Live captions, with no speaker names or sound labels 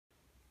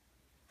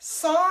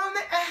Psalm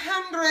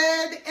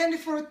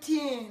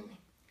 114.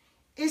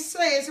 It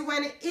says,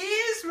 when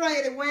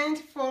Israel went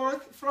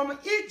forth from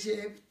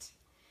Egypt,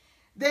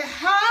 the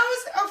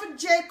house of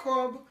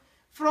Jacob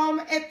from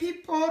a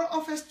people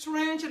of a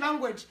strange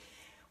language.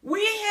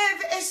 We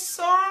have a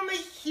psalm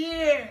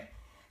here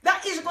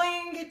that is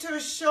going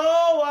to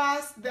show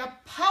us the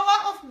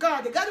power of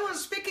God. God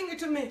was speaking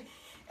to me,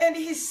 and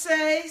he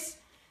says,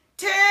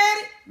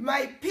 tell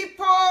my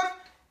people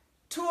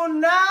to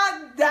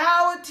not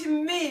doubt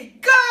me.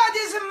 God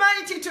is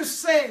mighty to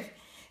save.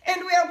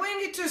 And we are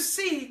going to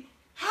see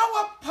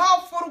how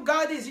powerful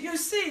God is. You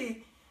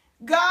see,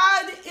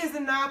 God is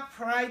not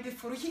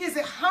prideful. He is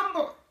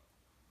humble.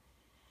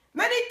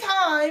 Many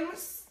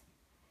times,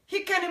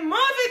 he can move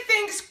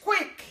things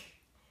quick,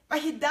 but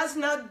he does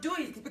not do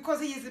it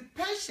because he is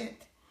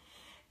patient.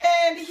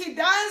 And he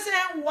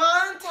doesn't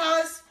want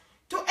us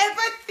to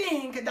ever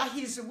think that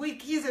he's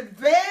weak. He's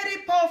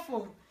very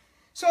powerful.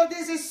 So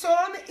this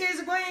psalm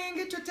is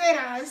going to tell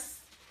us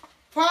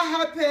what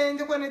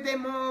happened when they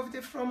moved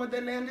from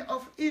the land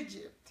of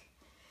Egypt.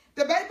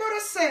 The Bible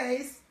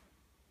says,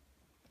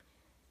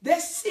 the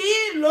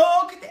sea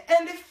looked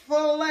and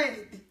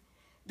fled.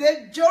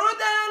 The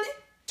Jordan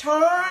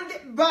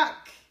turned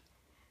back.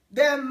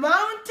 The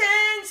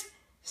mountains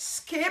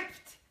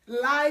skipped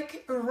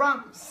like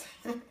rams.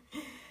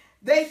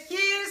 The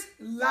hills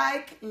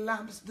like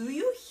lambs. Do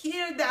you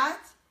hear that?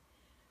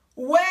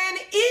 When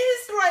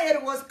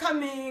Israel was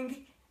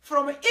coming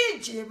from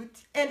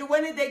Egypt, and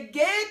when they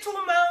get to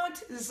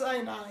Mount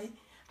Sinai,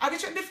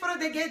 actually before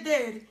they get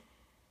there,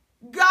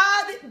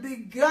 God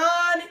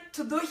began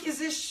to do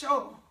his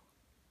show.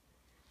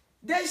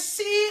 The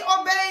sea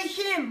obeyed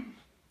him.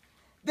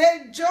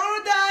 The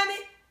Jordan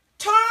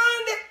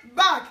turned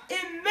back.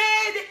 It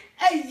made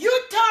a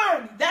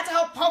U-turn. That's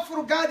how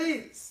powerful God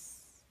is.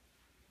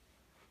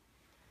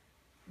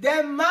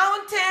 The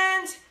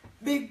mountains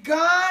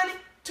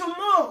began to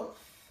move.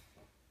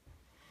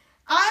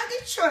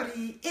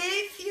 Actually,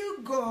 if you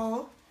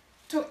go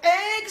to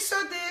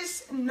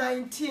Exodus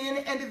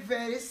 19 and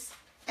verse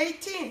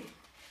 18,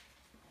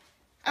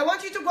 I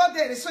want you to go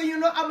there so you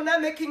know I'm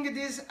not making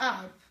this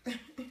up.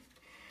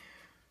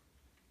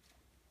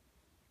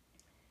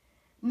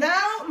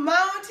 Now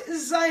Mount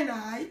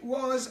Sinai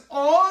was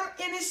all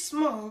in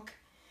smoke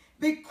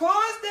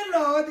because the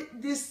Lord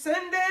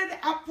descended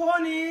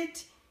upon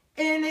it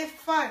in a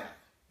fire.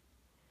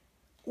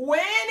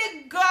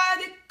 When God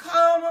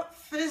comes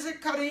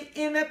physically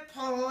in a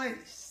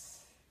place,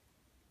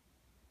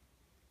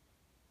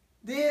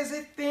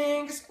 these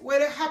things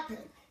will happen.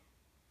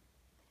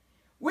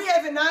 We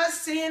have not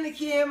seen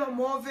him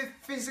move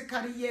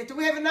physically yet.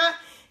 We have not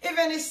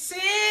even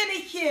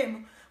seen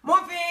him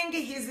moving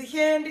his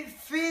hand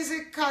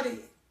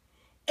physically.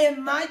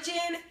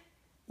 Imagine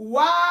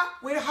what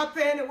will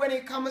happen when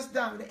he comes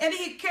down. And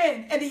he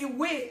can, and he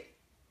will.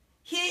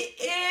 He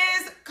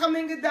is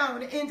coming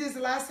down in this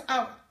last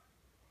hour.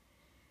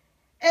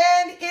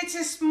 And its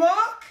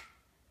smoke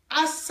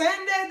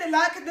ascended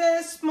like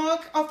the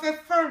smoke of a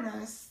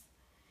furnace.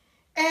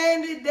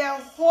 And the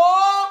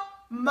whole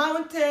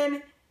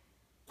mountain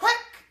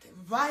quaked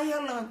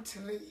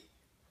violently.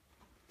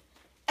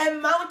 A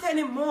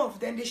mountain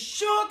moved and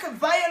shook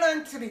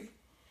violently.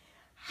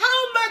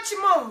 How much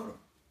more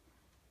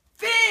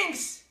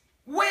things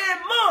will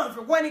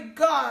move when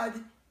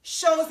God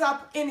shows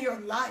up in your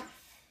life?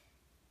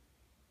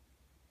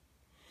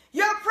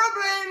 Your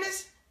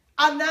problems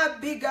are not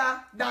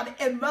bigger than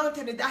a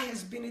mountain that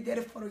has been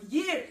there for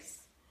years.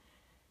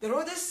 The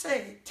Lord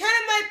said,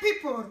 tell my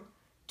people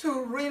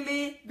to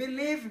really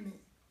believe me.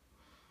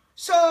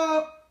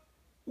 So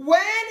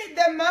when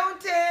the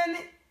mountain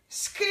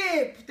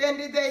skipped and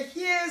the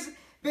hills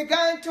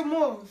began to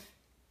move,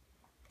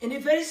 in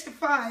verse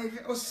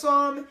 5 of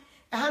Psalm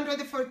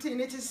 114,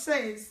 it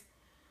says,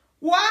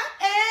 what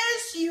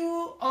else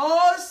you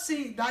all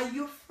see that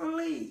you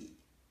flee?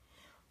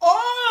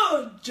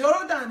 Oh,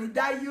 Jordan,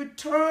 that you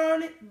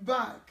turn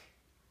back.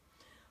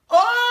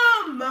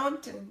 Oh,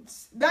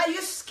 mountains, that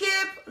you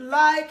skip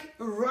like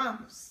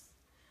rams.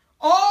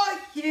 Oh,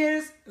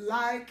 hills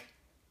like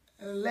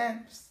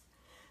lambs.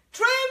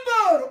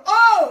 Tremble,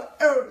 oh,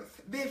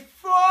 earth,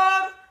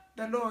 before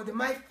the Lord.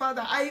 My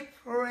Father, I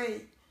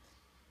pray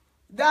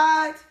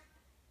that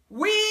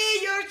we,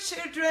 your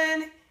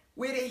children,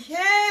 will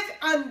have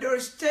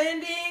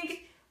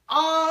understanding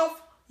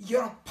of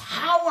your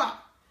power.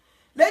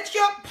 Let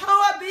your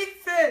power be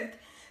felt.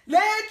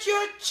 Let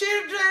your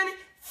children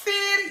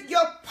feel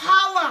your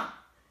power.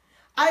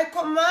 I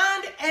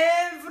command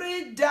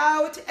every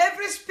doubt,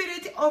 every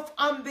spirit of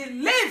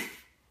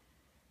unbelief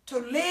to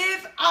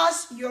leave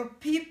us, your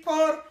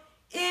people,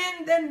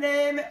 in the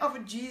name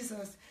of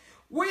Jesus.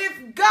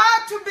 We've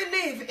got to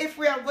believe if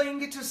we are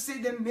going to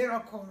see the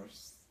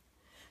miracles.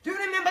 Do you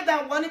remember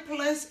that one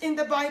place in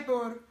the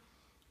Bible?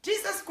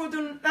 Jesus could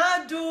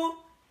not do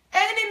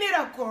any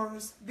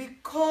miracles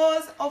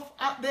because of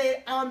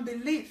their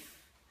unbelief.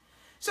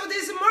 So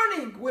this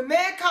morning, we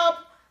make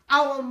up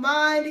our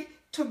mind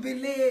to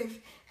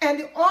believe.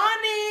 And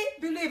only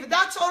believe.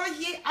 That's all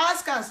he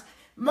asks us.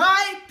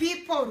 My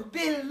people people,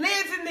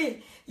 believe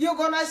me, you're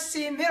going to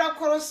see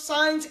miracles,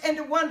 signs,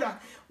 and wonder.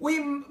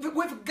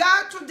 We've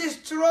got to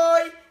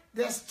destroy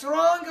the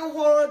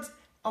stronghold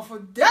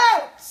of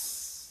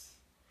doubts.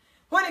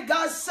 When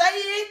God says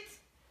it,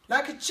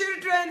 like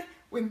children,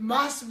 we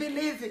must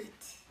believe it.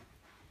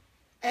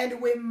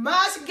 And we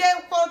must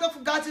get hold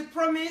of God's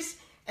promise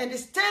and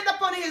stand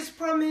upon his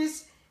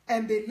promise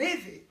and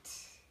believe it.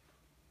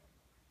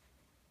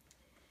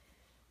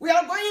 We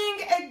are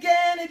going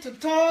again to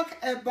talk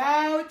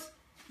about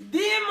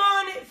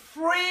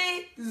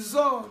demon-free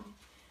zone.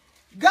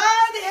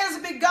 God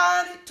has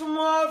begun to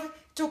move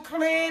to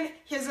clean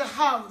his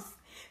house.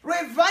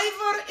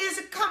 Revival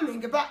is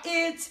coming, but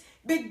it's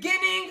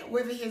beginning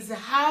with his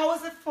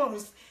house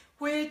first,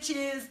 which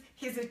is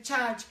his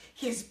church,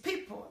 his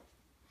people.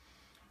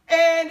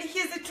 And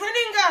he's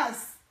training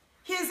us,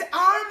 his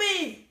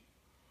army,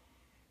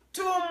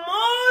 to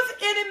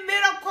move in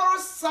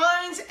miracles,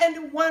 signs,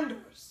 and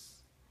wonders,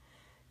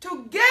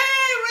 to get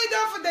rid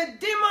of the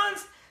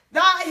demons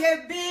that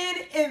have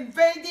been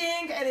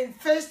invading and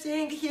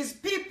infesting his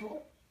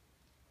people.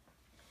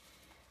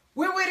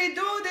 We will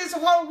do this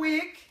whole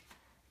week.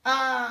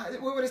 We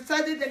will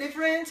study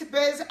deliverance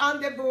based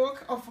on the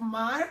book of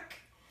Mark.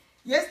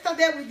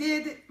 Yesterday we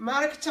did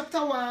Mark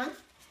chapter 1.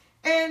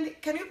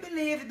 And can you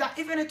believe that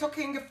even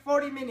talking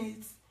 40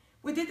 minutes,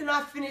 we did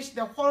not finish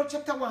the whole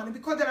chapter 1,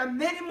 because there are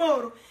many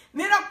more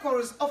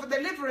miracles of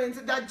deliverance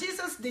that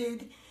Jesus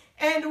did,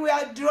 and we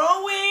are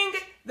drawing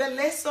the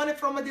lesson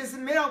from this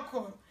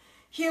miracle.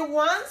 He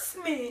wants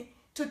me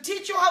to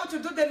teach you how to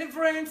do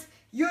deliverance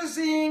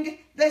using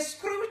the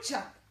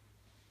scripture.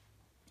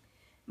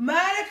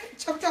 Mark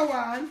chapter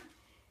 1,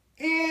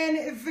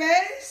 in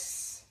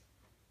verse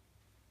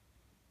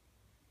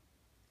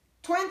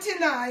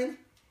 29,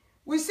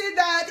 we see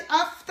that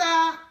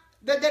after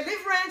the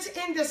deliverance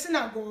in the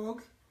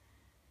synagogue,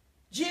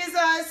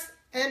 Jesus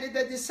and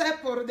the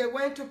disciple, they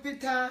went to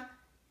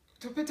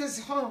Peter's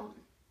home.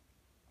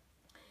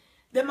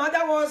 The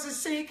mother was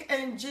sick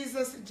and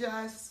Jesus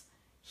just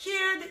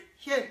healed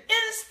her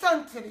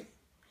instantly.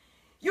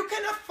 You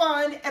cannot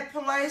find a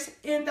place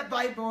in the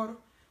Bible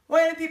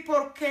when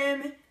people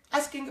came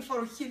asking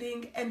for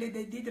healing and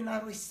they did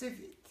not receive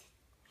it.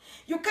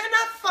 You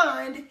cannot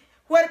find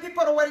where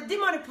people were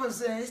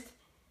demon-possessed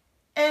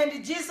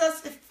and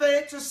Jesus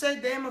failed to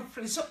set them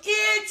free. So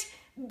it's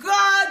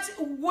God's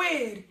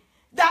will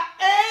that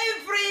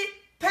every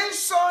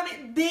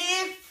person be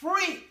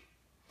free.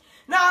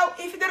 Now,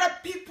 if there are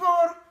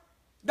people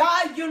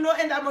that you know,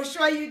 and I'm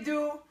sure you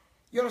do,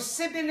 your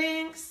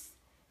siblings,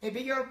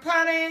 maybe your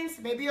parents,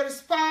 maybe your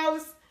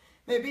spouse,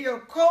 maybe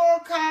your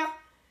co-worker,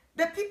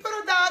 the people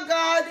that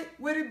God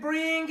will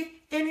bring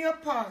in your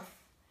path.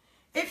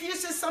 If you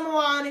see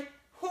someone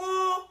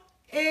who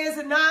is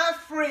not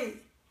free,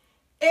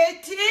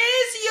 it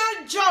is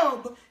your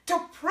job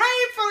to pray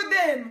for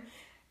them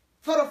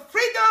for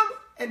freedom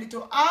and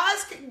to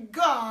ask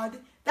God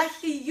that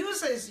he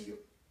uses you.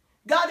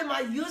 God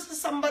might use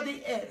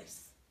somebody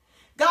else.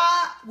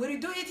 God will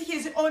do it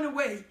his own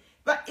way,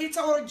 but it's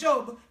our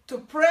job to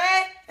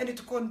pray and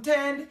to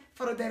contend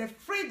for their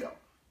freedom.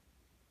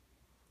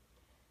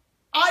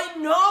 I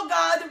know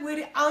God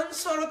will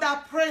answer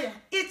that prayer.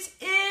 It's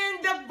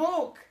in the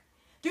book.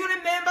 Do you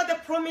remember the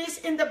promise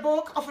in the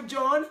book of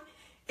John?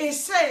 It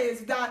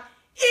says that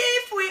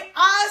if we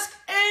ask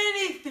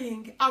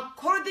anything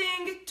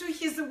according to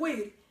his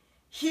will,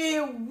 he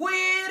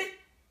will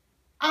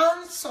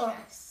answer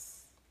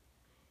us.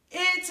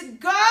 It's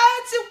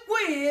God's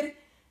will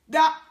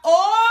that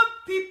all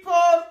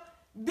people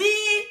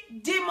be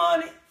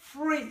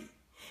demon-free.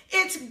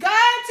 It's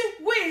God's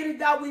will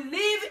that we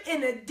live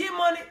in a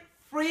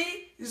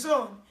demon-free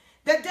zone.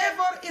 The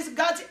devil is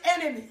God's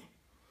enemy,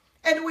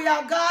 and we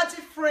are God's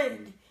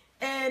friend.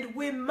 And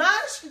we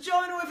must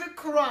join with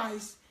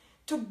Christ,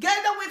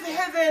 together with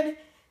heaven,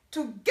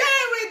 to get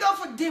rid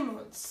of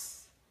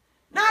demons.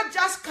 Not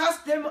just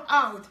cast them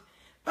out,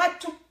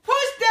 but to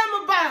push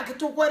them back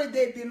to where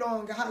they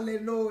belong.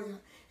 Hallelujah.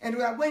 And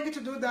we are going to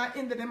do that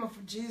in the name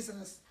of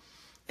Jesus.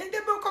 In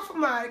the book of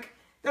Mark,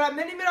 there are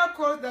many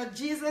miracles that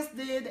Jesus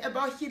did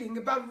about healing.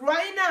 But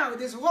right now,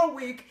 this whole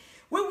week,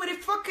 we will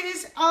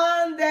focus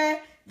on the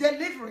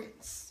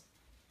deliverance.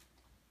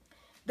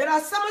 There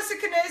are some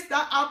sickness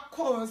that are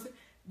caused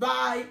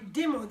by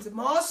demons,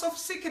 most of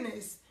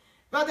sickness.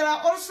 But there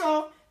are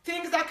also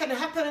things that can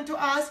happen to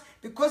us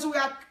because we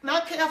are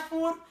not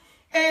careful.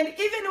 And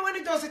even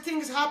when those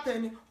things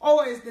happen,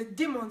 always the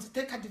demons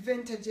take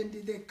advantage and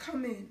they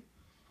come in.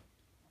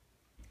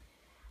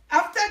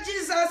 After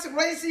Jesus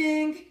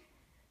raising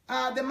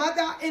the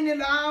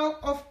mother-in-law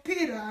of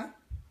Peter,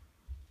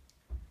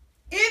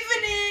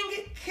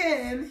 evening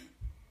came,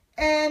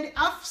 and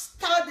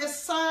after the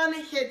sun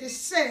had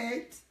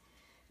set,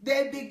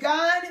 they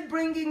began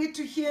bringing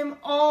to him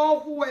all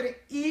who were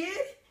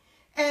ill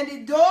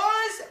and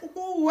those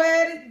who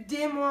were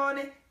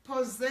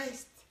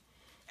demon-possessed.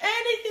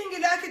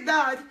 Anything like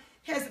that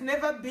has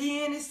never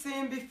been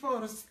seen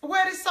before,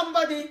 where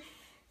somebody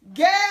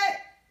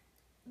get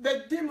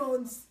the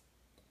demons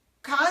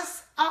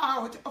cast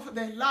out of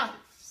their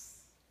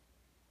lives.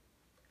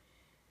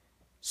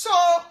 So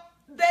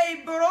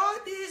they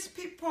brought these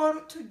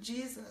people to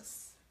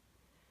Jesus.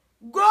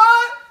 Go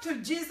to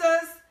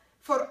Jesus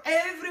for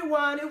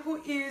everyone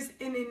who is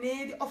in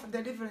need of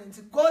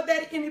deliverance. Go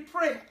there in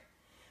prayer.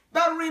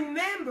 But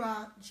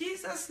remember,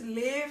 Jesus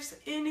lives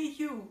in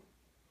you.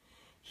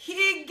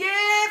 He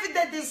gave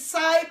the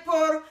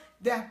disciple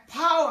the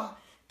power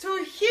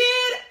to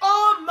heal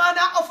all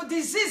manner of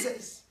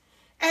diseases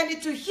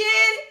and to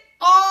heal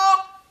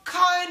all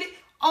kind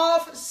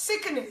of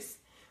sickness.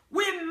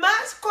 We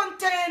must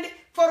contend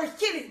for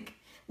healing.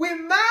 We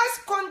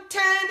must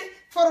contend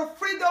for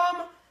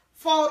freedom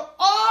for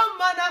all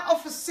manner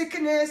of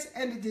sickness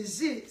and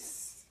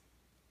disease.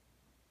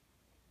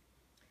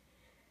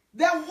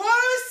 The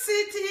whole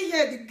city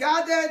had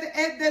gathered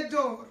at the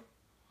door,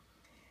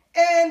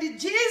 and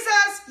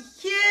Jesus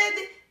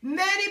healed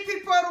many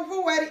people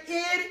who were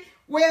ill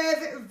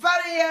with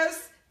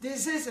various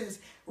diseases.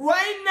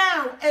 Right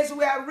now, as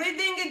we are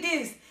reading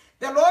this,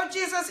 the Lord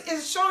Jesus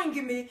is showing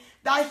me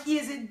that He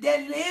is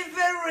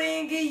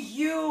delivering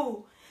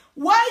you.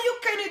 What you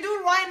can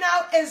do right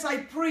now as I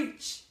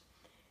preach,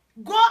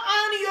 go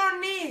on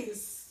your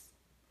knees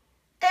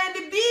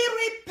and be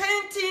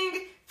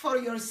repenting for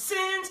your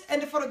sins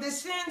and for the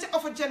sins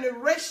of a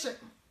generation.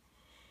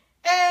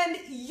 And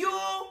you,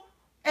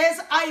 as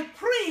I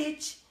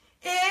preach,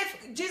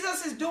 if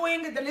Jesus is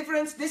doing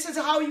deliverance, this is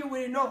how you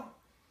will know.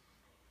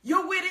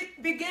 You will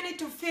begin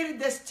to feel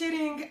the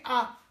stirring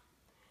up.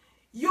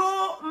 You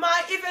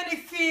might even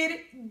feel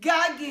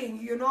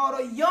gagging,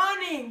 or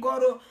yawning,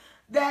 or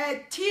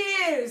the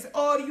tears,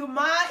 or you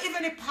might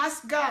even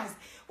pass gas.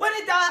 When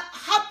that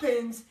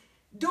happens,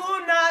 do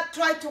not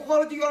try to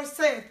hold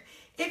yourself.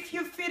 If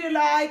you feel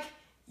like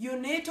you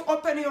need to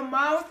open your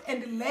mouth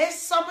and let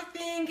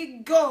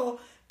something go,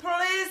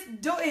 please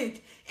do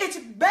it. It's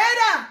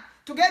better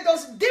to get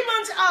those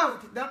demons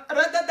out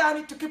rather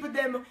than to keep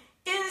them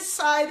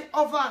inside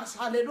of us.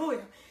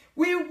 Hallelujah.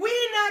 We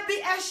will not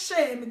be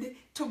ashamed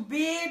to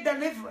be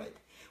delivered.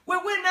 We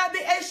will not be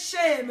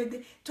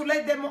ashamed to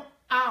let them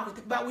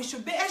out, but we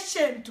should be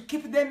ashamed to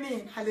keep them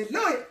in.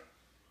 Hallelujah.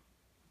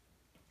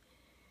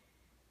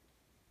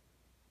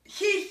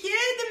 He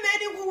healed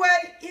many who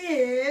were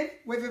ill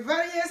with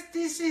various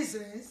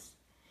diseases,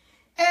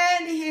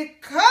 and he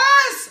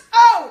cast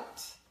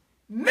out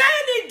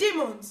many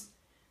demons.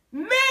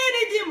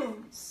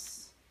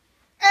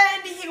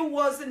 And he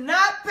was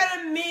not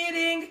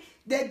permitting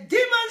the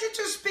demons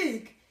to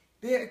speak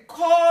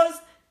because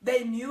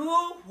they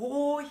knew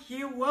who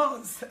he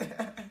was.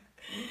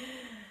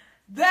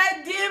 The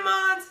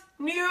demons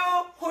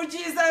knew who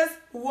Jesus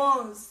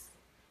was.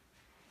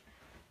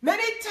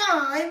 Many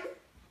times,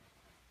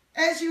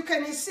 as you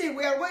can see,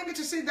 we are going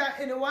to see that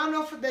in one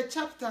of the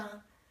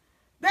chapter,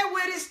 they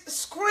will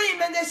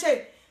scream and they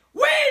say,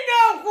 "We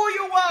know who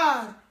you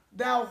are,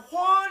 the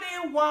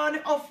Holy One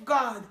of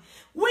God.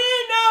 We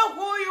know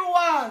who you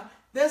are,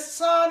 the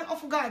Son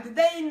of God."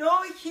 They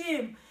know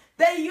him.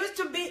 They used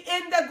to be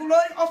in the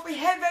glory of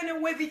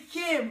heaven with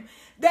him.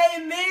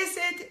 They miss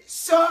it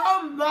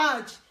so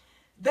much.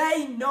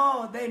 They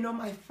know,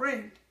 my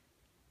friend.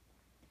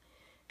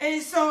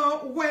 And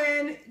so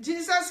when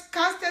Jesus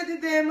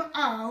casted them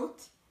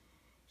out,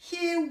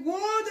 he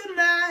would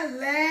not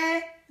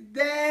let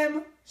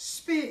them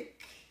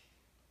speak.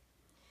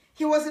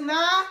 He was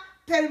not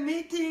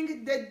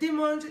permitting the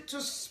demons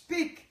to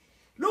speak.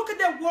 Look at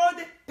the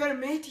word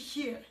 "permit"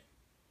 here.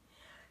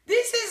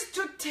 This is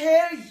to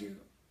tell you,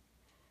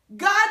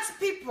 God's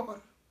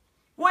people,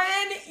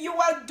 when you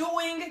are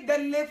doing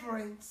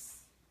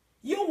deliverance,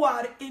 you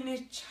are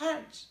in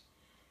charge.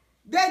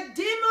 The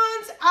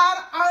demons are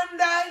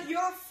under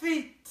your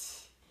feet.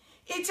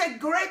 It's a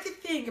great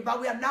thing,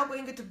 but we are not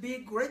going to be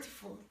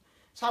grateful.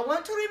 So I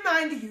want to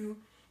remind you,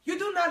 you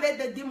do not let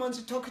the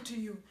demons talk to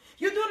you.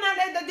 You do not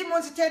let the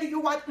demons tell you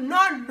what.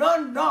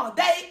 No.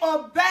 They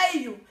obey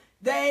you.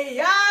 They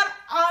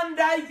are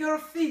under your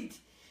feet.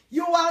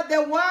 You are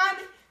the one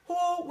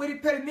who will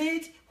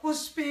permit, who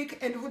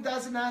speak, and who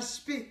does not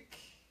speak.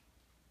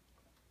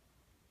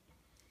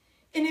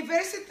 In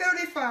verse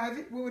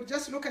 35, we will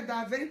just look at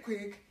that very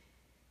quick.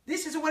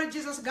 This is where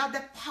Jesus got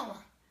the power.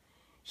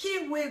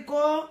 He will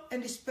go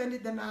and spend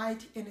the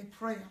night in a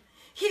prayer.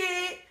 He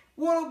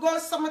will go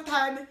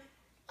sometime,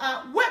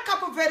 wake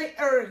up very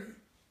early,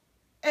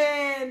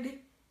 and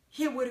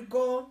he will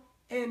go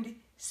and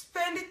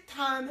spend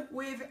time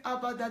with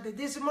Abba Daddy.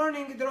 This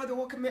morning, the Lord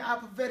woke me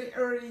up very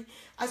early.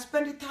 I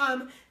spent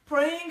time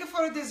praying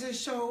for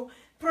this show,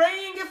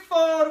 praying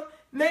for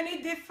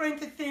many different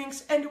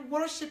things, and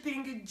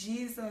worshiping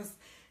Jesus.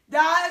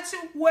 That's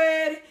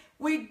where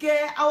we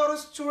get our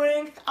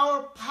strength,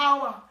 our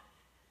power.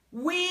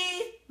 We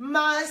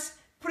must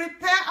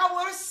prepare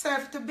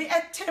ourselves to be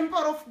a temple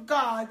of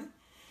God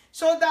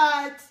so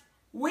that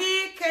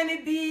we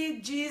can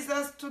be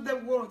Jesus to the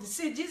world.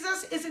 See,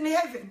 Jesus is in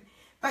heaven,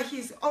 but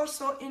he's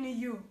also in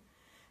you.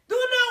 Do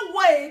not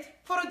wait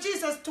for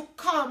Jesus to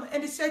come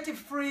and set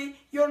free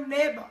your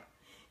neighbor.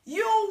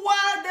 You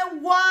are the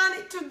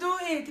one to do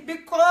it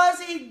because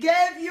he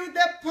gave you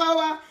the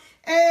power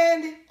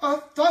and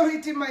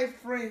authority, my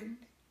friend.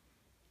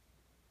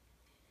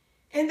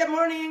 In the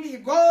morning, he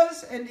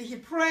goes and he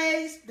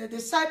prays. The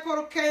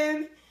disciple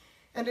came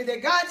and they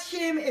got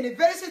him. In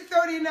verse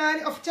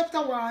 39 of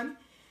chapter 1,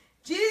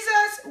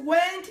 Jesus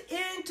went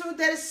into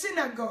their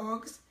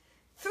synagogues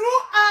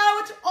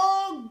throughout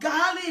all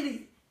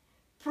Galilee,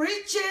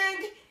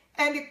 preaching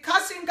and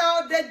casting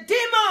out the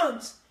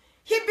demons.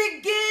 He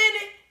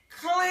began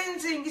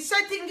cleansing,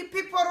 setting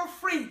people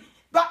free,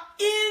 but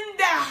in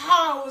the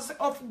house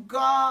of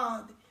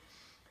God.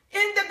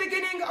 In the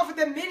beginning of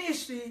the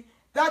ministry,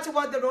 that's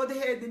what the Lord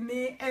had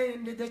me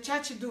and the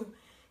church do.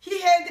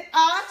 He had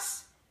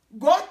us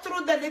go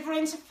through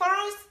deliverance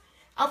first.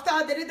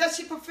 After the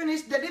leadership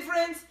finished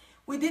deliverance,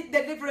 we did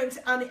deliverance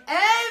on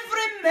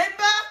every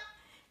member.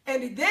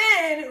 And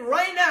then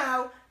right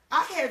now,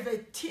 I have a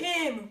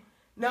team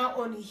now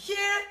on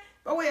here,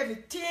 but we have a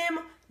team,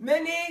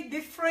 many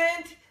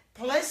different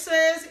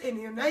places in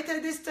the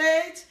United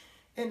States,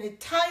 in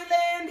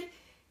Thailand,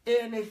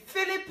 in the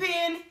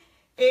Philippines,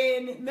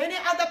 in many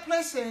other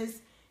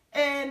places,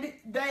 and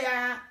they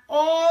are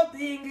all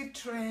being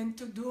trained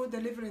to do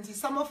deliverance.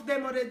 Some of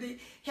them already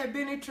have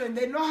been trained.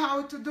 They know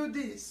how to do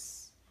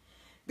this.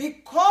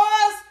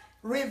 Because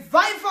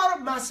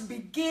revival must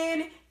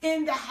begin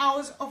in the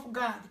house of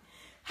God.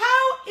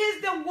 How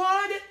is the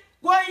world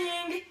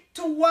going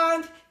to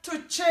want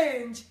to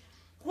change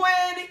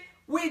when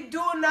we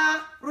do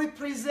not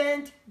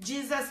represent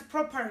Jesus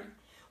properly?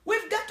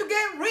 We've got to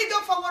get rid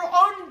of our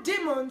own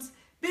demons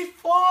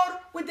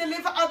before we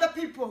deliver other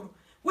people.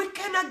 We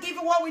cannot give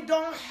what we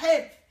don't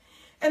have.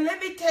 And let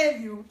me tell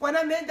you, when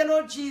I met the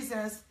Lord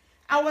Jesus,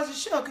 I was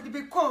shocked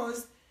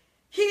because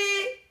he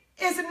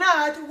is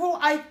not who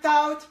I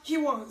thought he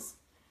was.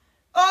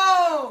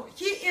 Oh,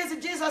 he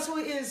is Jesus who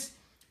is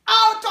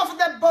out of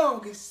the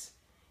box,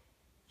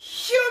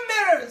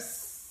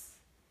 humorous,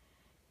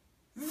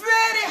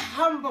 very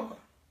humble.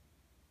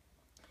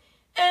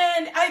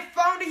 And I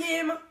found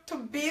him to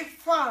be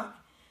fun.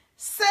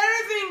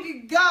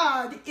 Serving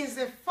God is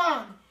a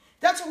fun.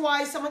 That's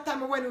why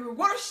sometimes when we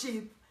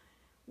worship,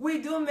 we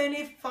do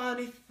many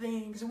funny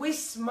things. We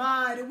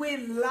smile, we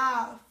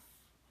laugh.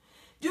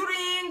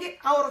 During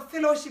our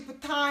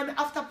fellowship time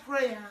after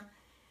prayer,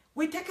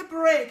 we take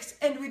breaks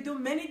and we do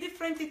many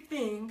different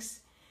things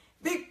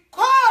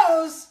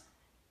because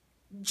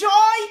joy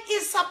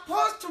is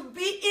supposed to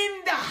be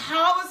in the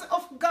house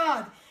of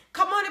God.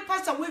 Come on,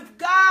 Pastor, we've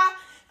got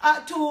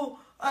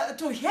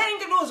to hang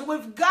loose.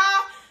 We've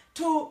got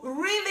to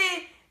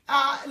really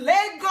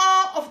let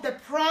go of the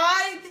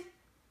pride,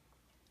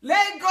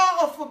 let go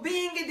of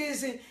being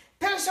this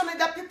person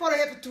that people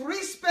have to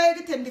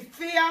respect and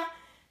fear.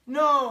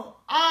 No,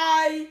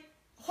 I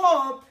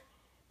hope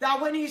that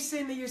when you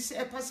see me, you see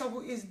a person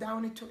who is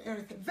down to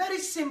earth. Very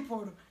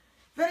simple,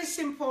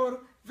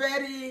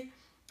 very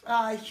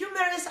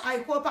humorous.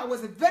 I hope I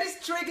was a very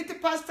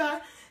strict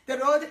pastor. The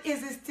Lord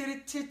is still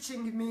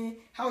teaching me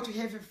how to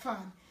have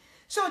fun.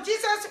 So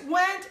Jesus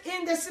went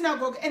in the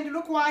synagogue and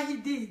look what he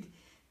did.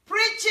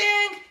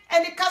 Preaching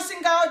and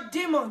casting out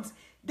demons.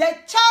 The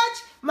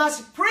church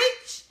must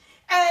preach,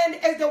 and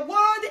as the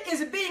word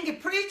is being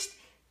preached,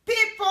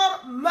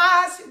 people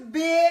must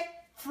be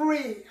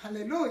free.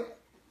 Hallelujah.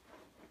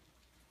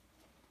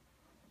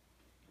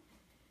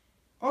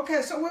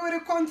 Okay, so we will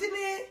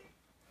continue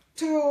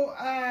to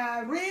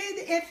read.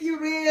 If you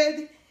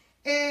read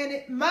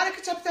in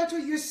Mark chapter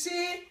 2, you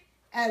see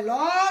a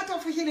lot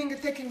of healing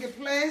taking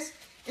place.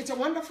 It's a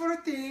wonderful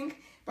thing,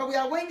 but we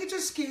are going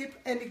to skip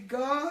and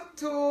go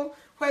to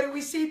where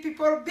we see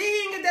people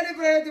being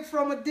delivered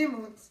from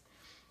demons.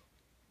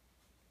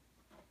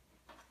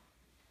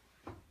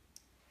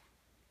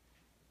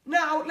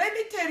 Now, let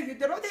me tell you,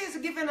 the Lord has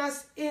given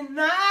us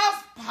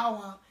enough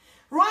power.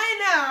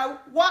 Right now,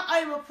 what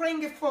I'm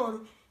praying for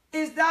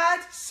is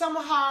that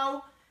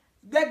somehow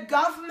the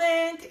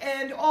government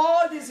and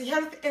all these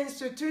health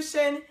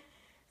institutions,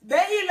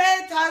 they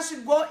let us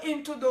go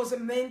into those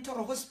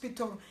mental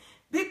hospitals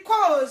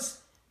because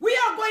we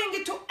are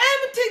going to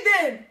empty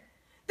them.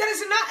 There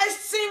is not a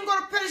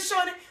single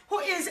person who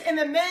is in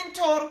a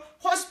mental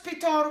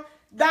hospital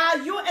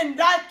that you and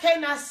I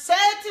cannot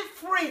set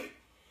free.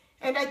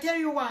 And I tell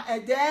you what, a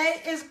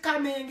day is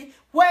coming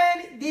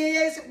when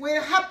this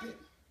will happen.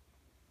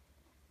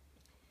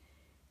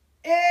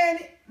 In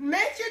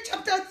Matthew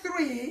chapter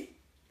 3,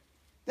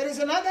 there is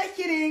another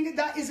healing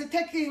that is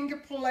taking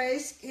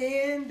place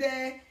in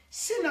the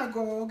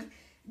synagogue.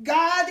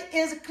 God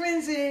is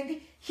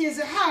cleansing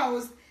his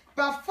house,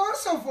 but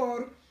first of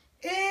all,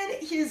 in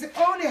his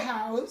own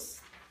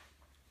house,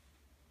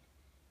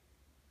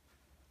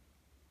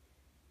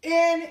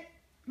 in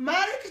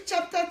Mark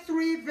chapter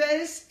 3,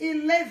 verse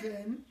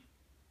 11,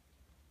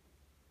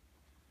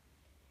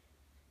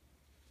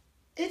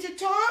 it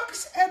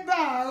talks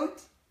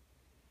about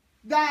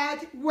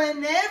that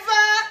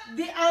whenever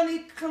the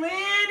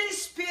unclean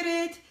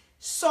spirit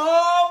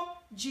saw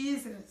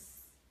Jesus,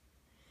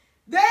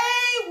 they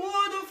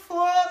would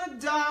fall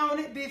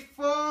down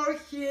before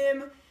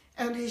him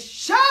and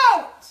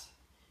shout,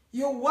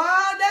 "You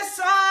are the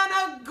Son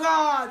of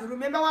God."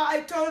 Remember what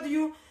I told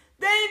you?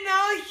 They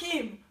know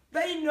him.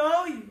 They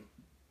know you.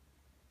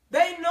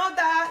 They know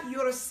that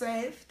you're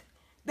saved.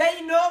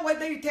 They know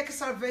whether you take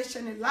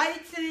salvation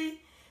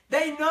lightly.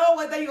 They know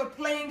whether you're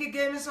playing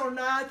games or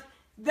not.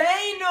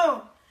 They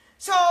know.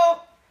 So,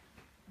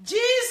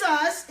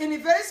 Jesus, in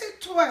verse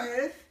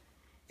 12,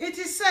 it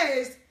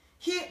says,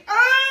 he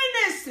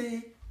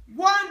earnestly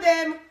warned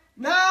them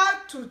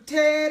not to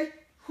tell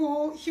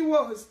who he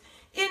was.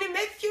 In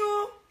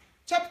Matthew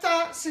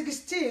chapter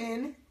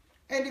 16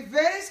 and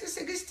verse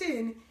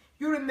 16,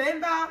 you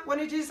remember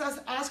when Jesus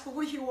asked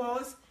who he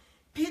was?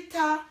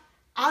 Peter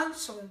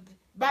answered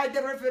by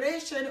the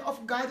revelation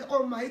of God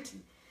Almighty.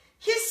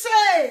 He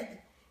said,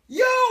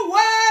 you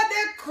were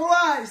the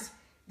Christ,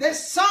 the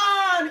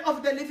Son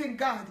of the living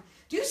God.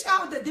 Do you see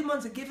how the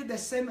demons give the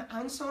same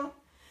answer?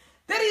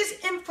 There is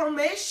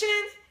information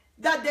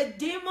that the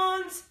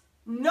demons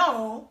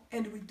know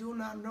and we do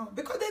not know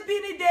because they've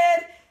been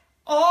there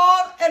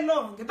all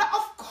along. But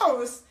of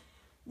course,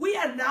 we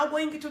are now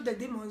going to the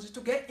demons to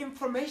get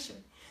information.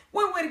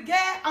 We will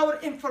get our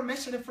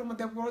information from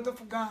the Word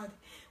of God.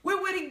 We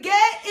will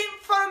get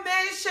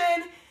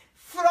information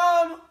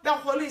from the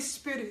Holy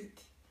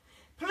Spirit.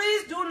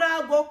 Please do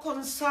not go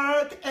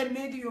consult a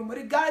medium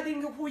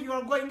regarding who you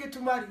are going to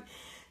marry.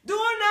 Do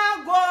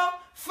not go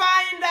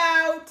find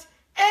out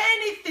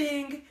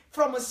anything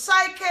from a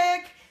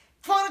psychic,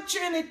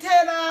 fortune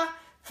teller,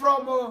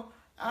 from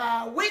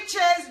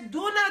witches.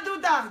 Do not do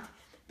that.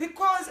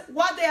 Because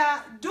what they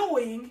are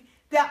doing,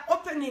 they are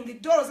opening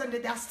doors and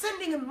they are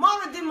sending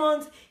more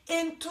demons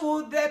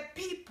into the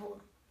people.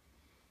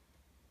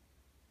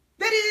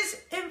 There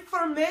is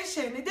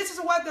information. This is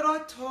what the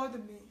Lord told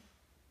me.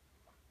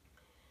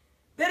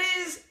 There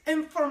is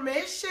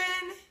information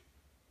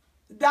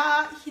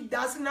that he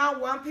does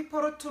not want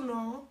people to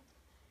know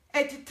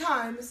at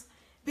times,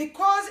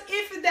 because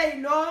if they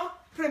know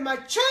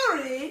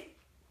prematurely,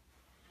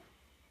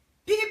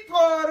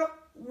 people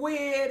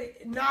will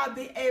not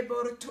be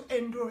able to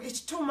endure.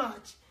 It's too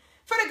much.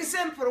 For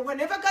example,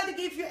 whenever God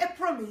gives you a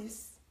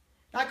promise,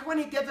 like when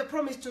he gave a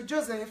promise to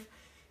Joseph,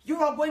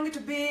 you are going to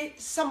be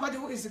somebody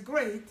who is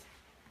great,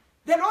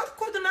 the Lord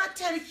could not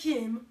tell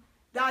him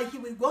that he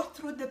will go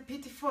through the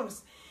pit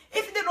first.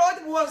 If the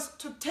Lord was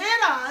to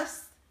tell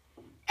us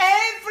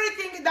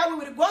everything that we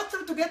will go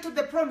through to get to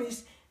the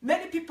promise,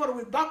 many people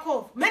will back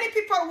off. Many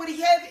people will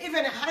have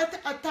even a heart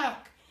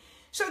attack.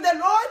 So the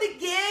Lord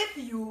gave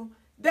you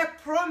the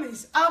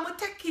promise. I'm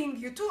taking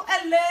you to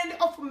a land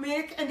of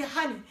milk and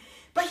honey.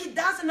 But he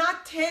does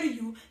not tell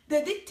you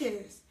the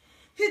details.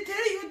 He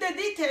tells you the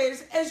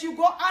details as you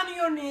go on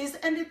your knees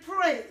and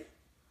pray.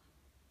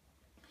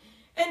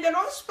 And the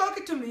Lord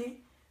spoke to me.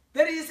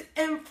 There is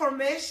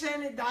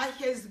information that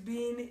has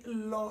been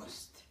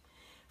lost.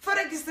 For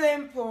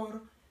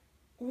example,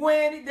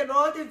 when the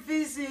Lord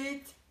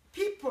visits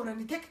people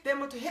and take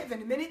them to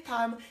heaven, many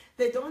times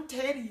they don't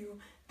tell you.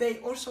 They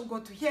also go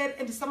to hell,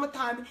 and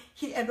sometimes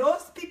he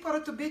allows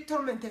people to be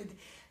tormented.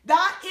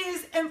 That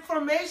is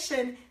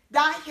information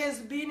that has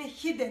been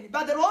hidden.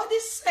 But the Lord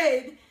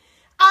said,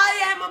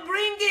 I am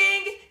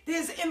bringing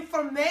this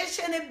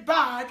information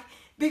back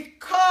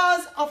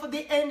because of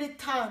the end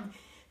time.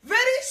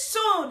 Very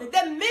soon,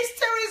 the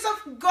mysteries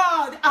of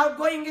God are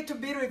going to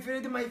be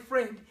revealed, my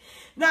friend.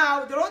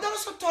 Now, the Lord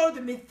also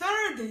told me,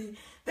 thirdly,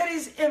 there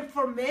is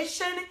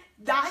information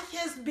that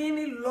has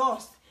been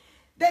lost.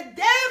 The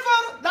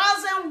devil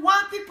doesn't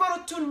want people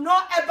to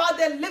know about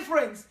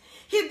deliverance.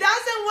 He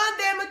doesn't want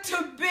them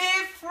to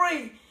be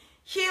free.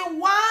 He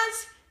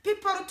wants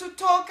people to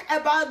talk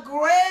about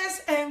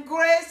grace and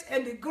grace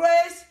and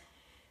grace.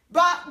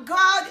 But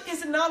God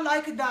is not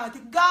like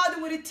that. God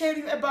will tell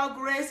you about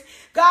grace.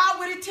 God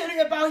will tell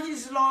you about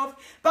his love.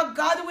 But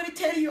God will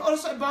tell you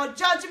also about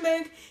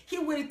judgment. He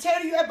will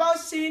tell you about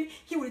sin.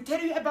 He will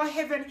tell you about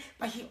heaven.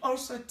 But he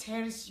also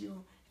tells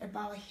you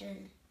about hell.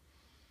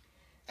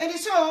 And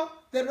so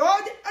the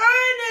Lord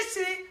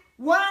earnestly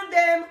warned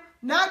them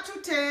not to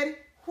tell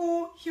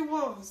who he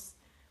was.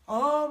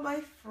 Oh,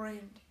 my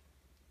friend.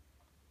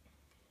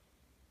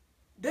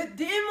 The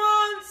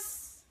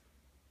demons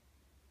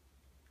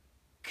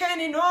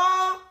can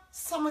know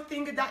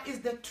something that is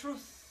the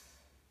truth.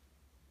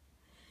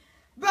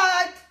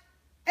 But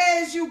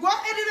as you go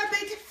a little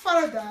bit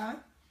further,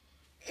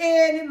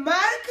 in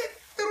Mark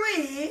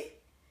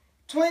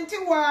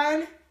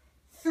 3:21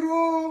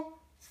 through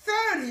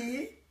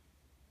 30,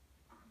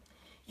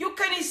 you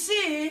can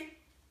see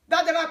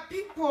that there are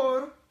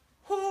people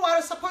who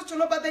are supposed to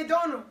know but they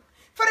don't know.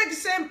 For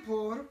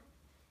example,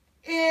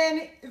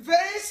 in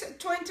verse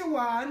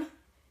 21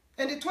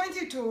 and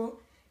 22,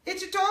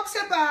 it talks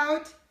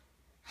about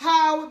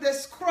how the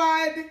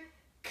scribe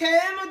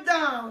came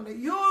down.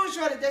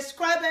 Usually the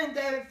scribe and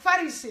the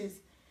Pharisees,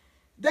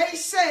 they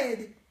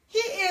said, he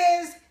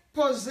is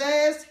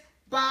possessed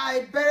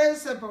by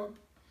Beelzebub.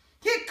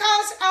 He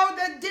casts out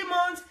the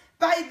demons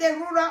by the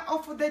ruler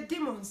of the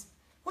demons.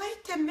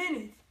 Wait a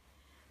minute.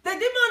 The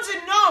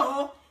demons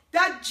know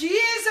that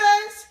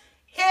Jesus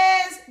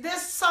is the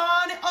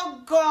Son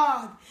of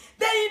God.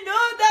 They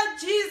know that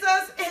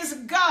Jesus is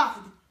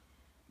God.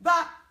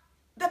 But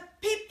the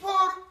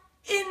people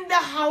in the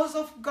house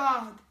of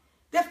God,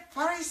 the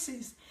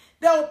Pharisees,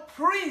 the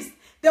priests,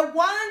 the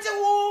ones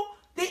who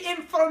the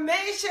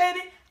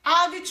information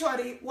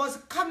actually was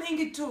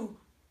coming to,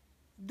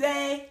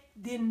 they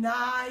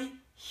deny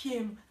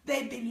him.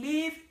 They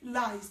believe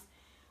lies.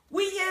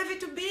 We have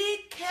to be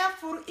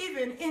careful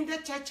even in the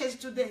churches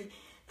today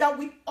that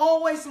we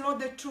always know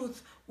the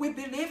truth. We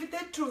believe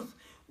the truth.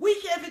 We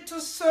have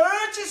to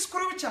search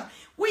Scripture.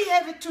 We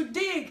have to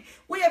dig.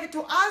 We have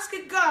to ask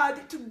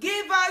God to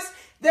give us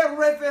the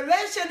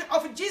revelation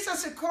of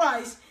Jesus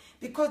Christ,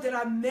 because there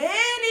are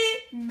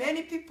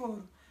many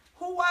people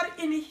who are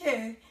in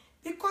here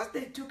because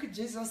they took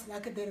Jesus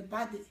like their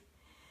body.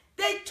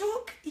 They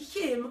took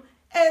him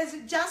as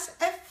just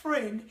a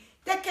friend.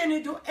 They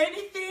can do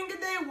anything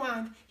they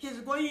want. He's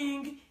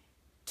going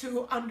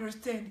to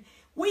understand.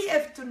 We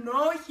have to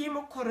know him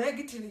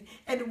correctly,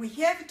 and we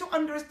have to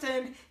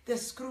understand the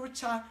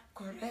Scripture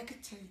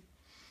correctly.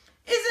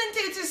 Isn't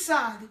it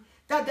sad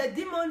that the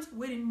demons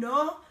will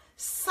know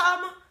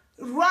some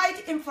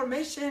right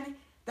information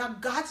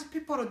that God's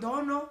people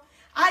don't know?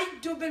 I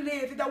do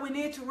believe that we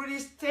need to really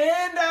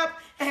stand up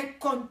and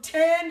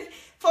contend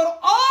for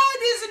all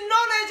this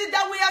knowledge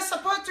that we are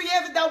supposed to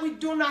have that we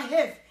do not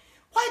have.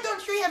 Why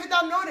don't you have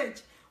that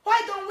knowledge?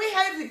 Why don't we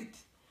have it?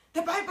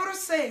 The Bible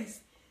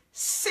says,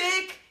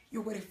 seek,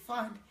 you will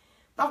find.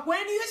 But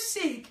when you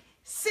seek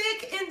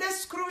in the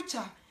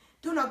Scripture.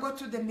 Do not go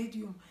to the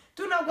medium.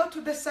 Do not go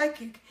to the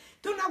psychic.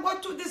 Do not go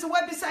to this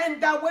website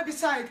and that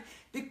website,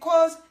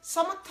 because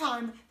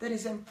sometimes there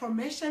is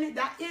information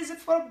that is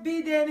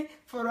forbidden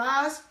for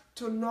us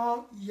to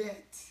know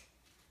yet.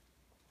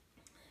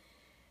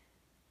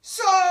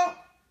 So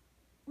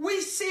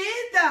we see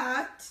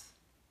that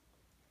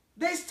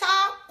they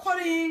start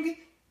calling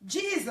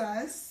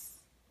Jesus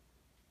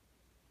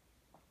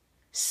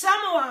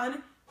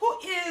someone who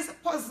is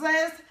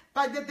possessed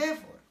by the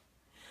devil.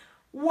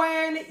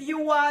 When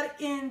you are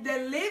in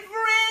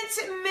deliverance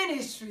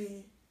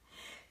ministry,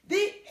 the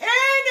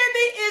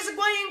enemy is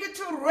going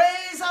to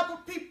raise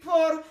up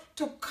people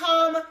to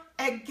come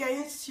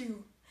against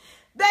you.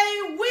 They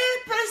will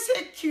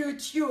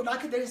persecute you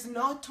like there is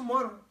no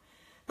tomorrow.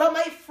 But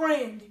my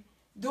friend,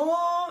 do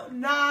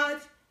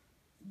not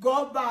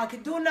go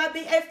back. Do not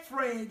be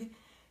afraid.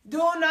 Do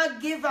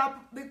not give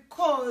up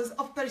because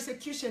of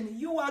persecution.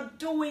 You are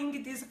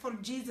doing this for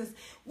Jesus.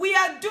 We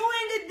are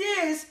doing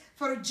this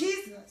for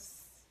Jesus.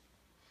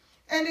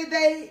 And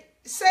they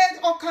said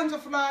all kinds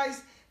of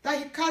lies, that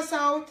he cast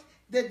out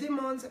the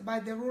demons by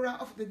the ruler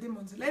of the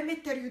demons. Let me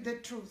tell you the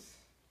truth.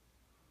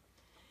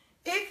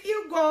 If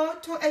you go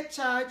to a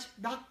church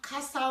that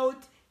casts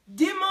out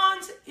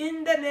demons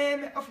in the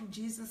name of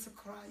Jesus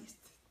Christ,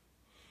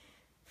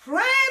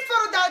 pray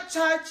for that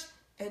church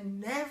and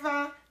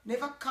never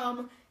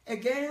come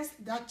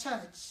against that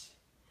church.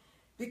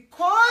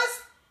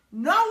 Because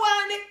no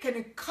one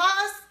can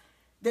cast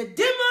the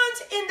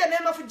demons in the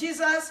name of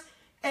Jesus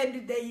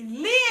and they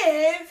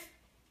live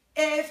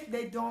if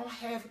they don't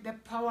have the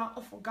power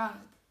of God.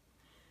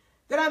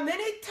 There are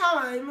many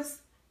times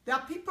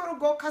that people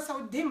go cast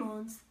out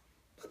demons,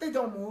 but they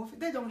don't move,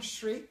 they don't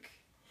shriek.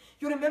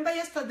 You remember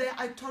yesterday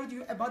I told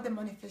you about the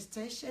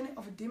manifestation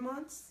of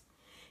demons?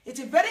 It's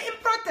very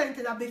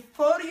important that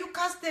before you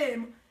cast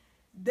them,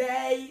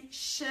 they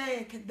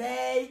shake,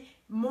 they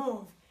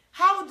move.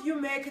 How do you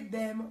make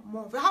them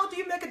move? How do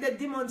you make the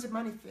demons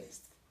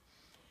manifest?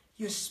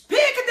 You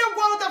speak the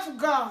word of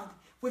God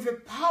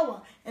with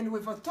power and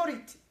with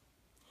authority.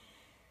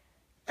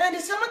 And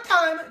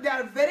sometimes they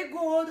are very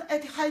good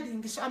at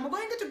hiding. So I'm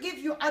going to give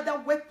you other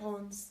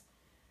weapons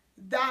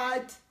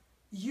that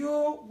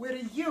you will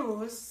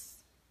use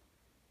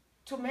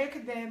to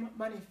make them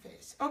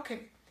manifest.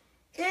 Okay.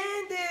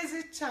 In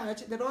this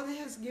church, the Lord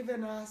has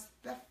given us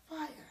the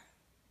fire.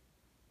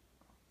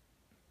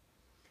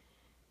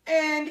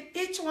 And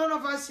each one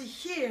of us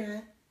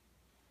here,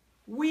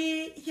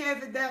 we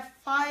have the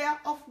fire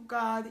of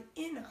God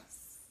in us.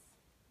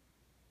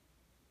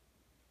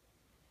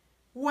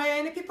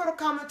 When people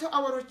come to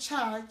our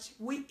church,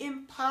 we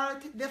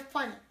impart the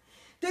fire.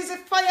 This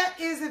fire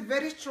is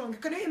very strong.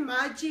 Can you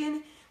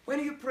imagine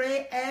when you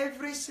pray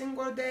every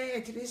single day,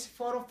 at least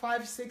 4 or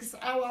 5, 6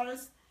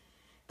 hours?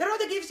 The Lord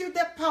gives you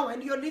the power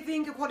and you're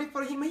living according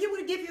for Him. He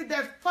will give you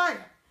the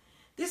fire.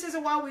 This is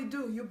what we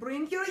do. You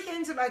bring your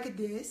hands like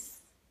this.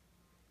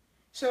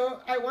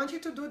 So I want you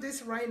to do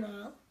this right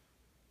now.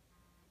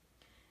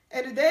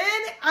 And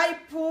then I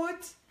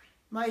put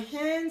my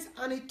hands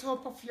on the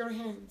top of your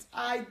hands.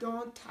 I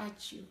don't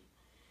touch you.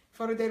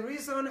 For the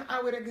reason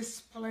I will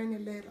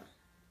explain later.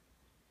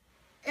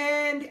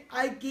 And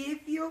I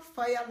give you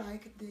fire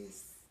like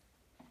this.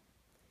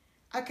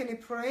 I can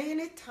pray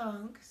in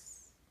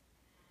tongues.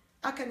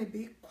 I can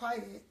be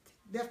quiet.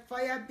 The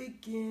fire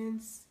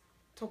begins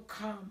to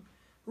come.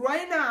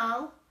 Right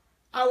now,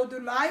 I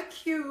would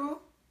like you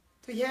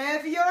to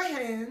have your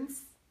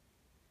hands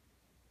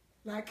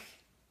like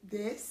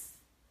this.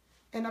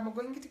 And I'm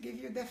going to give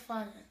you the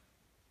fire.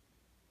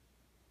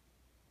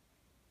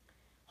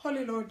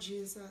 Holy Lord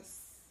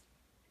Jesus,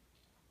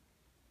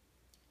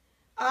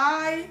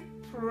 I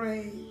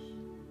pray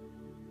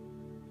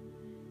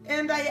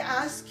and I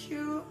ask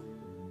you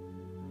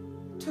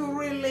to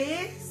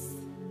release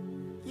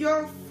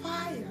your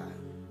fire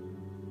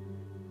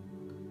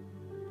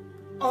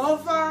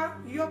over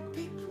your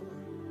people.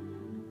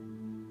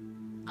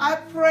 I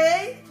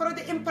pray for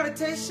the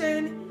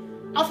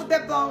impartation of the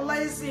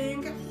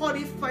blazing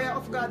holy fire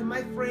of God.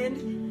 My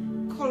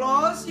friend,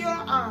 close your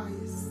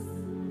eyes.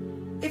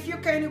 If you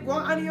can, go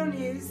on your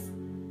knees,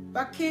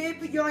 but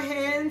keep your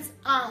hands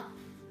up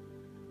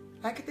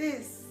like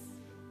this.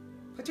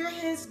 Put your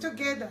hands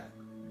together.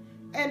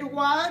 And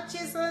what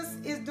Jesus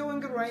is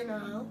doing right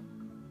now,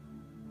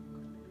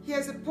 he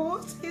has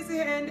put his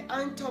hand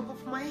on top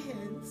of my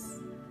hands.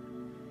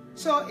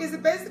 So it's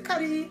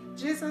basically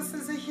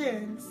Jesus'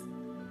 hands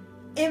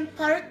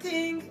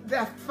imparting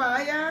the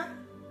fire,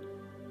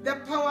 the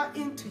power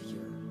into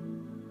you.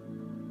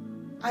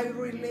 I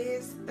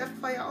release the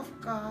fire of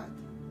God,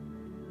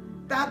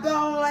 the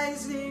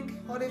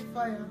blazing holy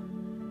fire,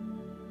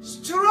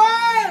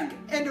 strong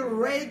and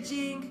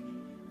raging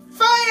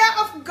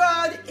fire of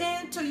God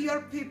into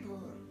your people.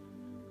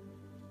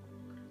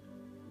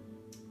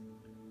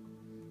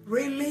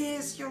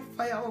 Release your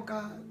fire, oh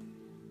God,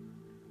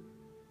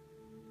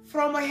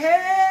 from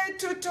head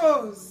to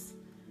toes.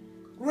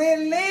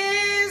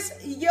 Release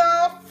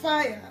your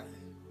fire.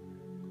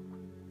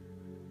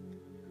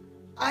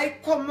 I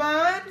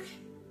command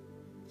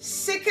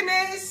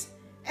sickness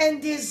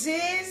and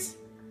disease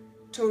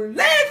to leave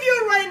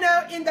you right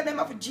now in the name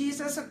of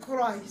Jesus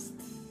Christ.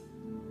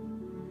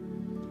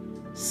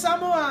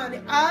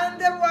 Someone on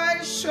the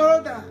right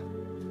shoulder,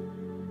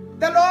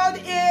 the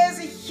Lord is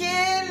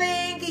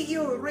healing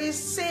you.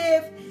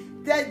 Receive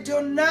the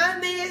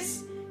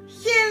dunamis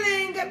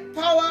healing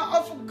power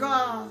of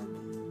God.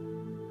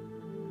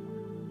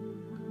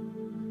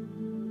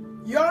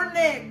 Your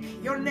neck.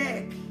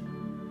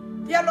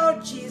 Dear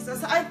Lord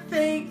Jesus, I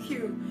thank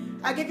you.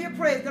 I give you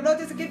praise. The Lord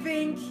is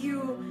giving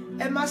you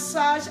a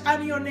massage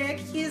on your neck.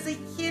 He is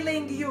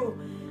healing you.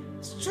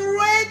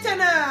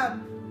 Straighten up.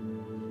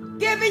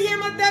 Give him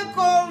the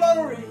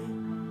glory.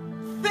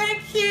 Thank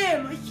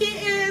him. He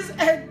is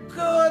a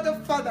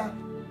good Father.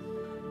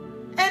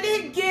 And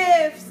he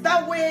gives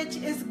that which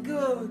is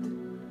good.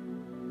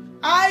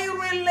 I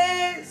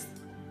release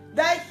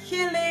the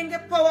healing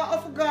power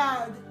of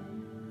God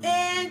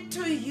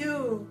into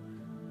you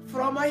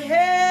from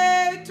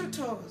head to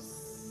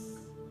toes.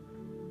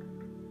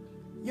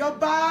 Your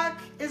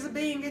back is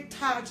being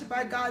touched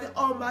by God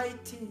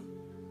Almighty.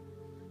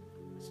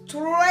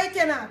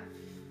 Straighten up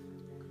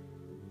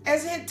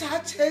as he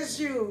touches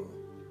you.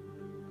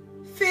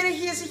 Feel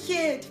his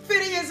heat,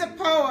 feel his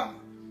power.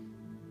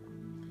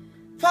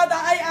 Father,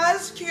 I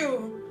ask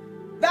you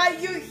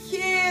that you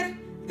heal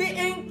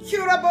the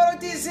incurable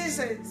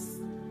diseases.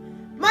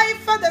 My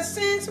Father,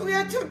 since we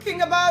are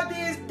talking about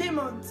these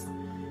demons,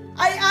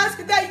 I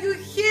ask that you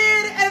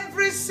heal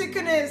every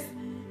sickness,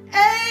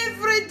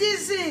 every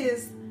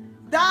disease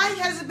that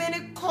has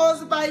been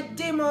caused by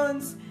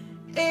demons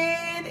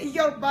in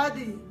your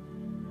body.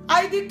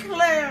 I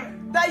declare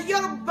that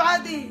your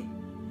body,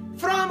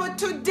 from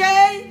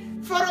today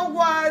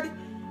forward,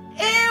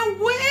 it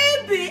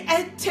will be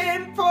a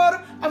temple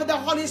of the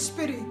Holy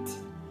Spirit.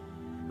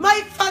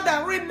 My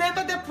Father,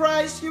 remember the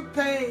price you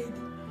paid.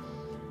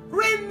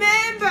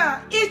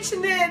 Remember each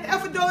name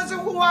of those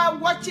who are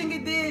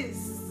watching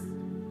this.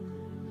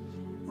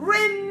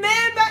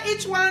 Remember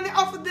each one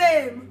of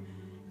them.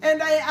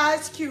 And I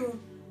ask you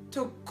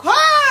to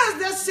cause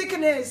the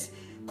sickness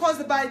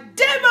caused by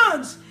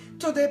demons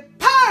to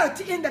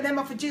depart in the name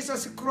of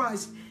Jesus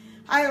Christ.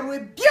 I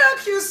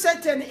rebuke you,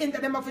 Satan, in the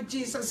name of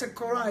Jesus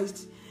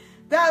Christ.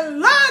 The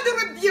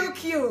Lord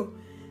rebuke you.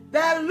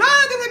 The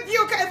Lord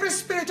rebuke every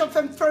spirit of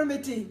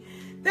infirmity.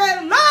 The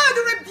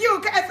Lord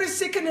rebuke every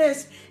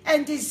sickness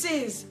and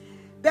disease.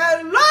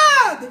 The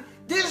Lord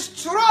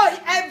destroy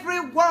every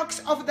works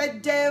of the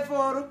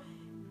devil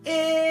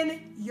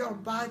in your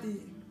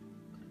body.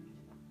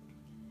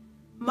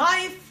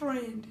 My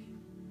friend,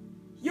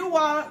 you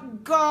are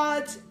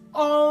God's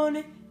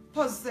own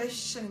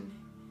possession.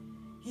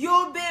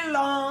 You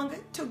belong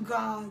to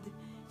God.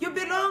 You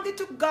belong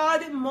to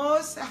God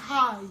Most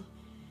High.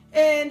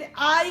 And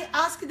I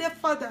ask the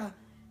Father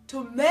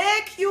to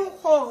make you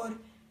whole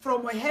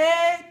from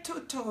head to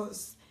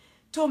toes,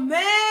 to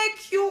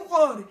make you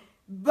whole,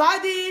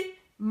 body,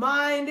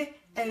 mind,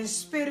 and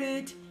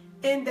spirit,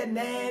 in the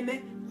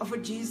name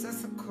of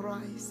Jesus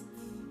Christ.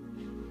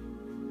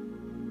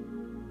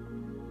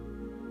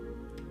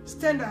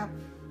 Stand up.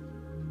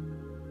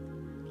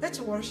 Let's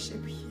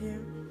worship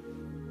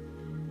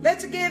him.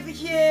 Let's give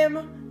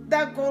him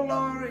the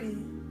glory.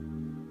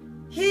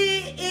 He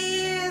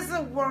is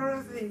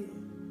worthy.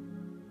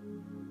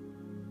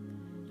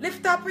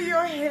 Lift up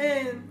your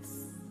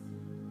hands.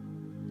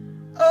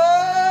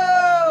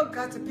 Oh,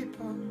 God's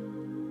people.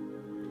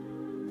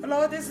 The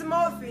Lord is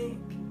moving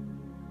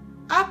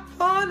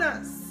upon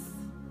us,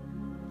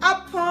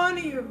 upon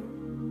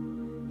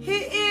you. He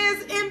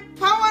is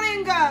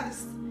empowering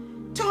us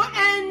to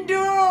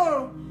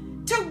endure,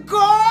 to go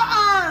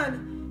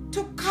on,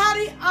 to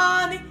carry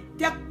on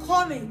the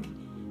calling.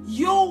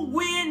 You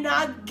will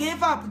not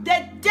give up.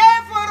 The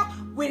devil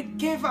will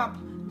give up,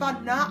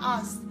 but not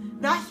us,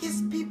 not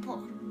his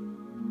people.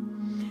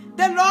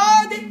 The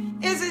Lord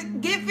is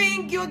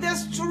giving you the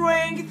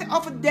strength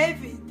of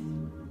David.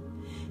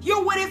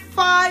 You will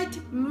fight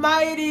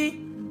mighty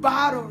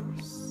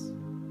battles.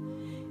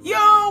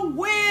 You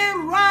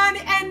will run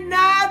and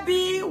not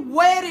be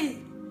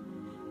weary.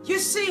 You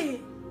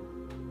see,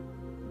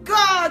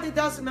 God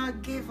does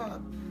not give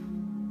up.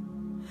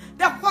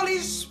 The Holy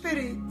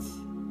Spirit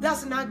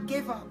does not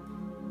give up.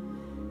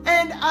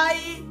 And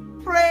I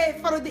pray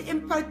for the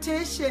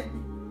impartation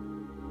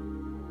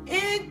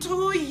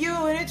into you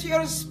and into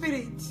your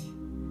spirit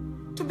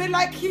to be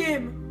like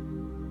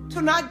him,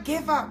 to not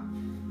give up.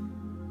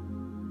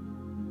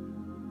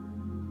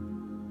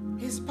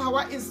 His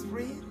power is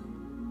real.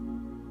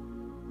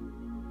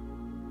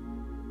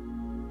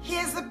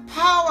 His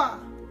power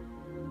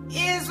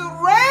is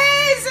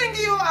raising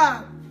you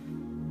up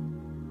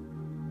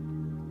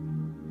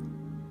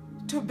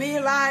to be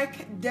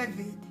like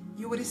David.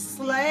 You will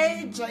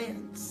slay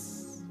giants.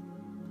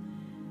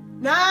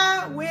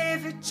 Not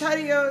with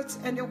chariots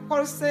and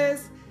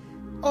horses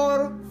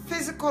or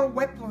physical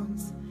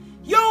weapons.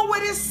 You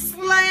will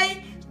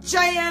slay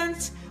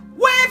giants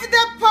with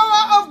the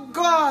power of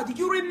God.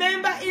 You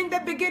remember in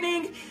the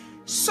beginning,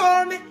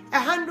 Psalm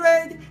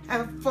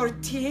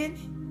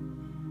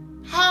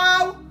 114,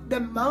 how the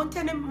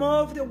mountain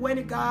moved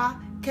when God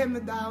came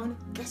down.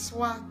 Guess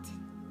what?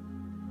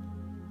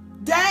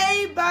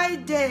 Day by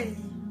day,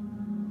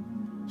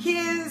 he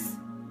is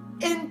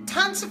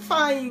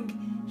intensifying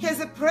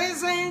his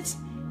presence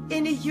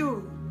in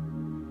you.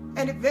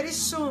 And very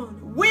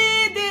soon,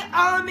 with the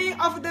army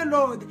of the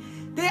Lord,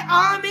 the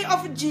army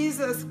of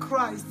Jesus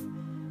Christ,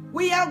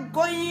 we are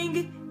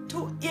going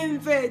to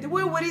invade.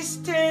 We will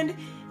stand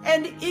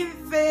and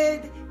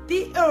invade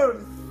the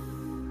earth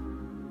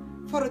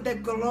for the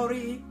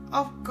glory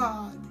of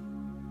God.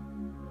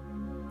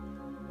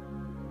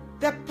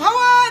 The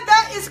power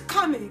that is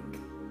coming,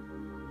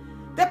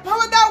 the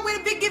power that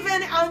will be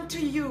given unto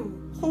you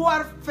who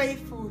are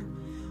faithful,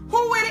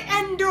 who will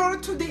endure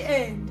to the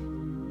end.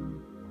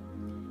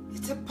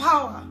 It's a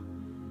power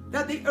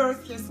that the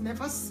earth has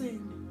never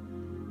seen.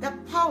 The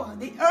power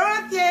the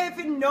earth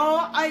has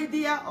no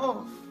idea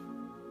of.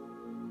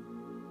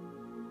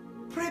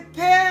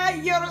 Prepare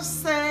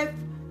yourself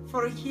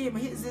for him.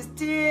 He is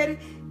still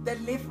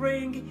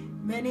delivering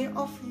many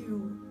of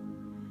you.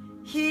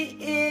 He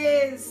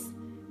is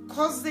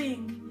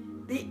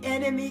causing the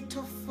enemy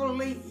to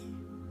flee.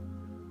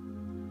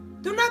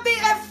 Do not be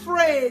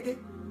afraid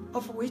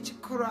of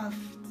witchcraft.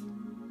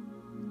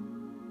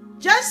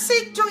 Just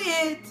see to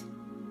it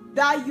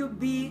that you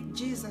be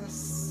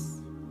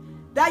Jesus,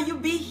 that you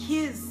be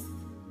his.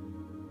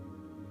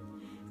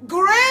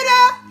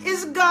 Greater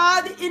is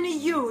God in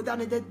you than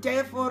the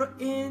devil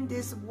in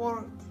this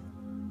world.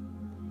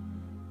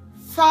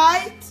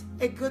 Fight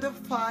a good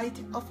fight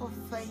of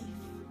faith.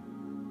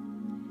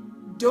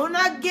 Do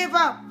not give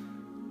up.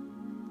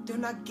 Do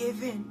not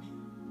give in.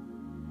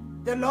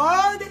 The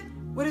Lord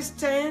will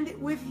stand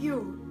with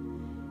you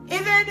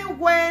even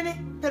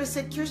when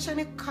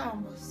persecution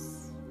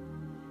comes.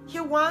 He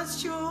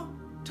wants you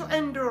to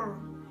endure.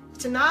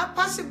 It's not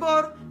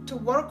possible to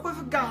work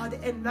with God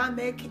and not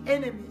make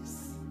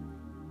enemies.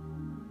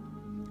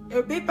 It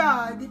would be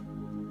bad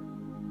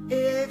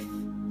if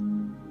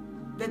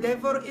the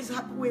devil is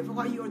happy with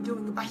what you're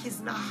doing, but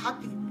he's not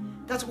happy.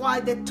 That's why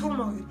the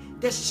turmoil,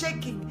 the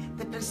shaking,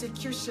 the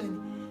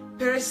persecution.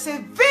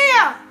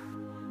 Persevere.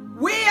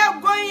 We are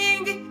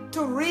going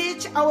to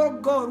reach our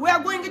goal. We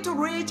are going to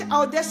reach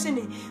our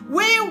destiny.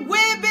 We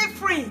will be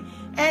free.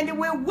 And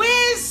we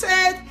will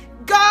set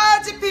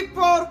God's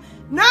people,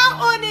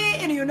 not only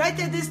in the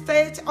United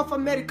States of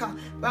America,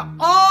 but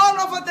all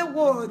over the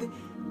world.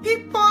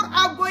 People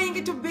are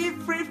going to be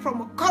free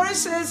from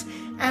curses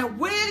and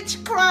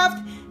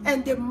witchcraft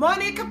and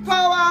demonic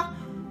power,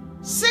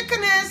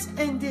 sickness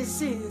and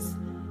disease.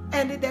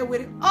 And they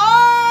will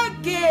all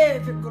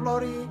give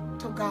glory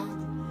to God.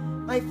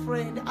 My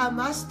friend, I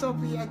must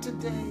stop here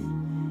today.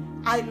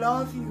 I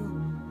love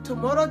you.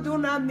 Tomorrow, do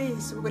not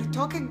miss. We will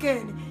talk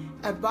again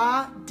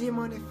about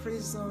demon-free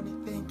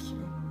zone. Thank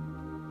you.